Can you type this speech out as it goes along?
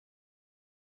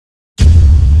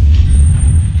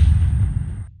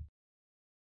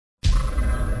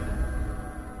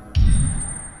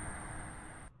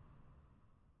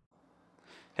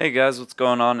Hey guys, what's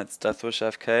going on? It's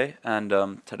DeathwishFK, and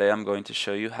today I'm going to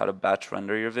show you how to batch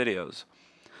render your videos.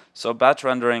 So batch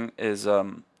rendering is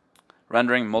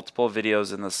rendering multiple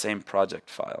videos in the same project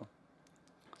file.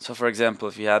 So for example,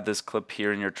 if you had this clip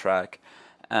here in your track,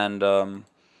 and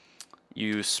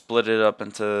you split it up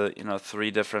into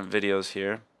 3 different videos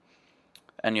here,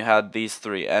 and you had these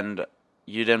 3, and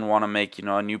you didn't want to make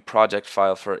a new project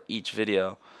file for each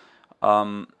video.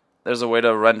 There's a way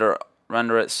to render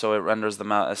it so it renders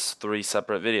them out as 3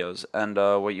 separate videos, and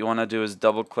what you want to do is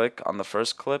double click on the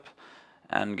first clip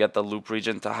and get the loop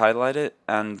region to highlight it,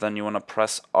 and then you want to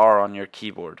press R on your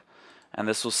keyboard, and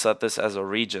this will set this as a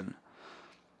region.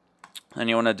 And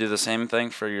you want to do the same thing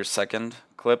for your second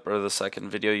clip or the second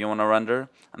video you want to render,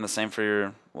 and the same for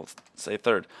your, well, say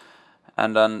third.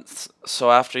 And then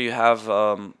so after you have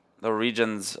the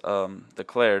regions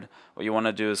declared, what you want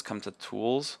to do is come to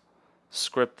Tools,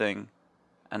 Scripting,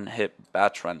 and hit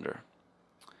Batch Render.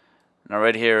 Now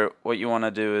right here, what you want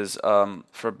to do is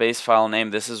for base file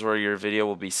name, this is where your video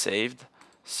will be saved.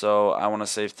 So I want to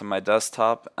save to my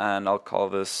desktop, and I'll call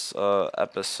this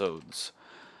episodes.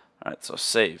 Alright, so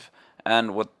save.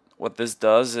 And what this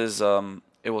does is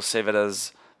it will save it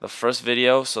as the first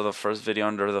video, so the first video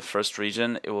under the first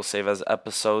region, it will save as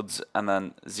episodes and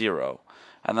then 0.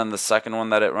 And then the second one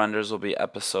that it renders will be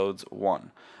episodes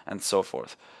 1, and so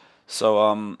forth.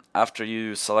 So after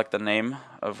you select the name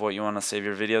of what you want to save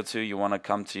your video to, you want to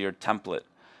come to your template.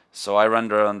 So I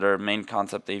render under main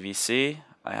concept AVC.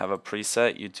 I have a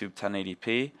preset YouTube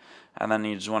 1080p, and then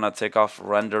you just want to take off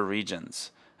render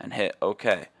regions and hit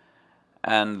OK.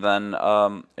 And then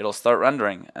it'll start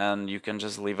rendering, and you can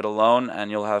just leave it alone, and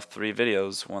you'll have 3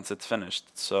 videos once it's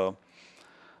finished. So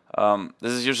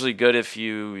this is usually good if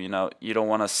you don't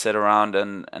want to sit around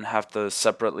and have to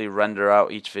separately render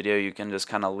out each video. You can just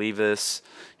kind of leave this,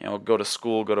 go to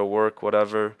school, go to work,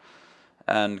 whatever,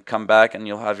 and come back and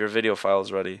you'll have your video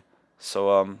files ready.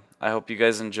 So I hope you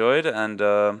guys enjoyed,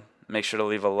 and make sure to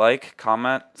leave a like,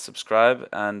 comment, subscribe,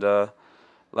 and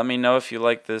let me know if you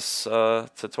like this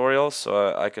tutorial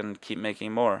so I can keep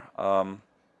making more.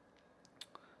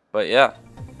 But yeah,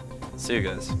 see you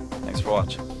guys. Thanks for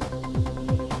watching.